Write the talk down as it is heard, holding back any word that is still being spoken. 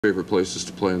favorite places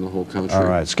to play in the whole country. All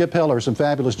right, Skip Heller, some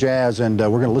fabulous jazz, and we're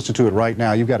going to listen to it right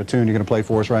now. You've got a tune you're going to play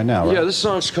for us right now, right? Yeah, this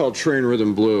song's called Train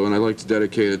Rhythm Blue, and I'd like to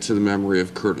dedicate it to the memory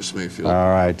of Curtis Mayfield. All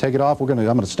right, take it off. I'm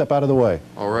going to step out of the way.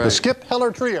 All right. The Skip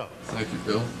Heller Trio. Thank you,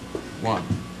 Bill. 1,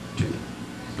 2,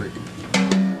 3.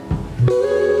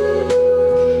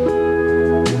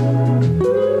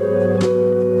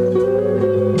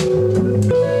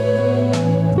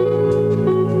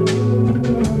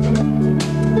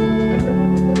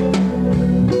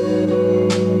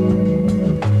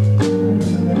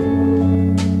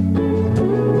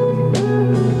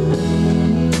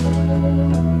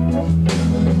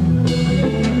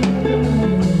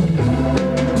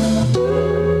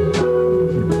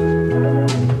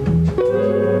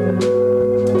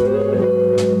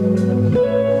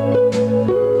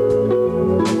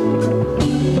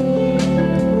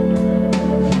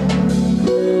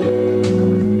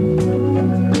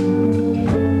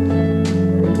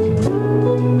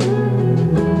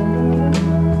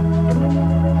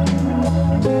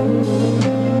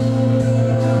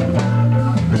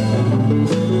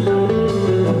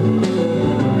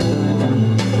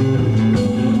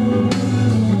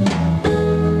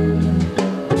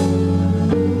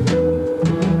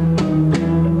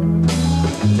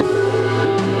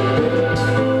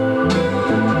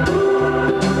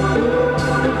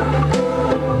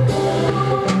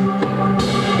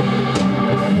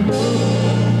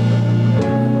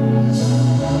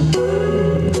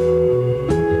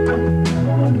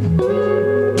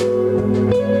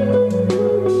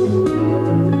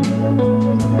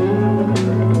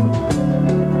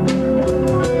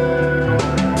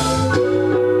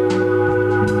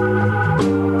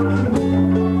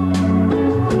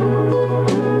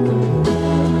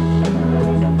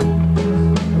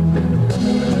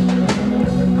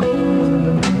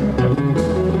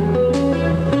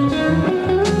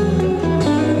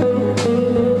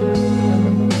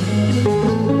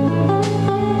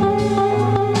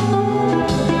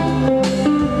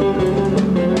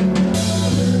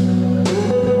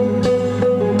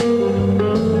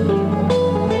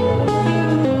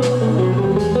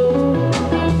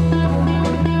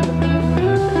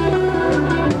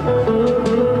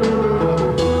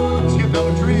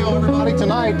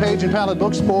 Page and Palette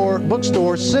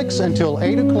Bookstore, 6 until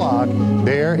 8 o'clock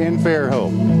there in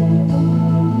Fairhope.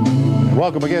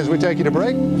 Welcome again as we take you to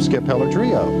break. Skip Heller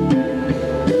Trio.